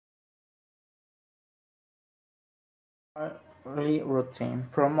Early routine.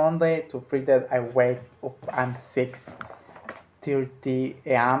 From Monday to Friday, I wake up at 6:30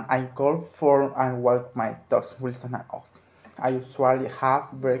 a.m. I go for and walk my dogs, Wilson and Ozzy. I usually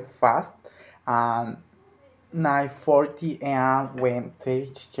have breakfast at 9:40 a.m. when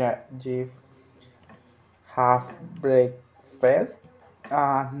they give have breakfast.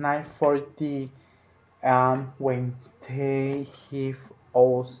 9:40 a.m. when they give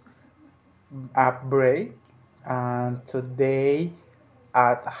us a break, and today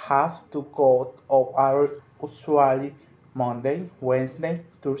I have to go of our usually Monday, Wednesday,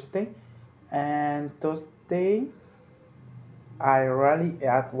 Thursday, and Thursday I rarely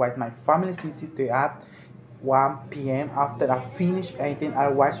eat with my family since it at 1 p.m. After I finish eating, I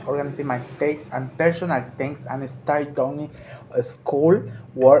watch organizing my steaks and personal things and start doing school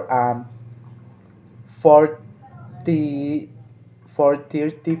work 40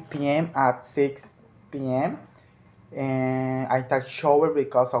 4:30 p.m. at 6 p.m. and I take shower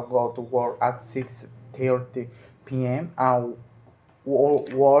because I go to work at 6:30 p.m. I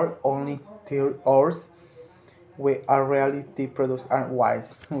work only 3 hours with a reality products and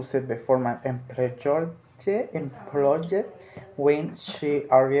wise who said before my employer when she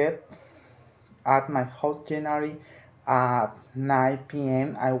arrived at my house January at 9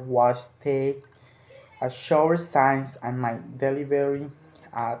 p.m. I was take a shower signs and my delivery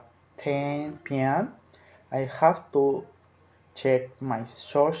at 10 p.m. I have to check my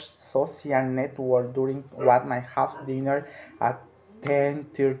social network during what my house dinner at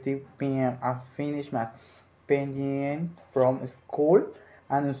 10:30 p.m. I finish my pension from school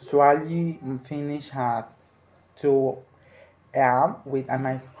and usually finish at 2 a.m. with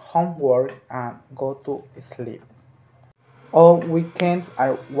my homework and go to sleep. All weekends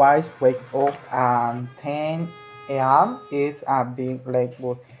I always wake up at 10 a.m. It's a big late,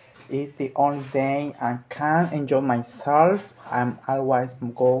 but it's the only day I can enjoy myself. I'm always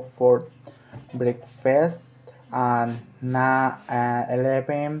go for breakfast at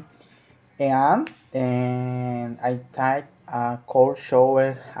 11 a.m. and I take a cold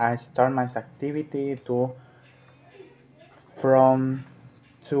shower. I start my activity to from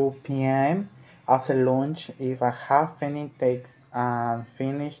 2 p.m. After lunch, if I have any takes and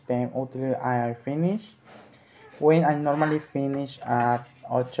finish them until I finish. When I normally finish at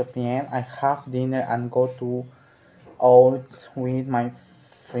 8 p.m., I have dinner and go to out with my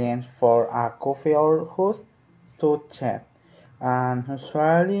friends for a coffee or host to chat. And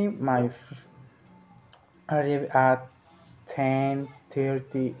usually my arrive at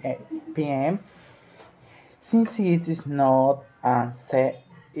 10:30 p.m. Since it is not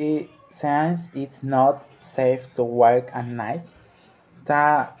since it's not safe to work at night,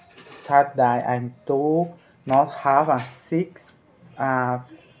 that that day I do not have a six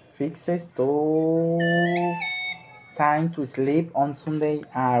fixes to time to sleep on Sunday.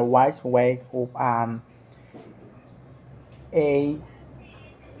 I always wake up 8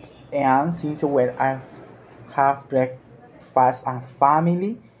 a.m. since where I have breakfast and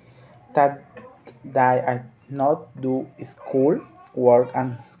family. That day I not do school, work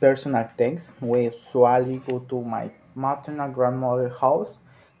and personal things. We usually go to my maternal grandmother house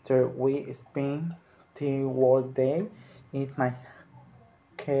where we spend the whole day. In my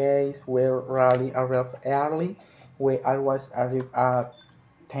case, we rarely arrive early. We always arrive at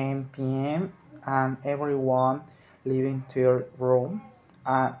 10 p.m. and everyone leaving their room.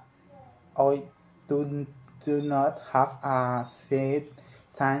 And I do not have a set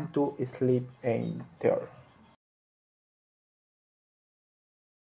time to sleep in there.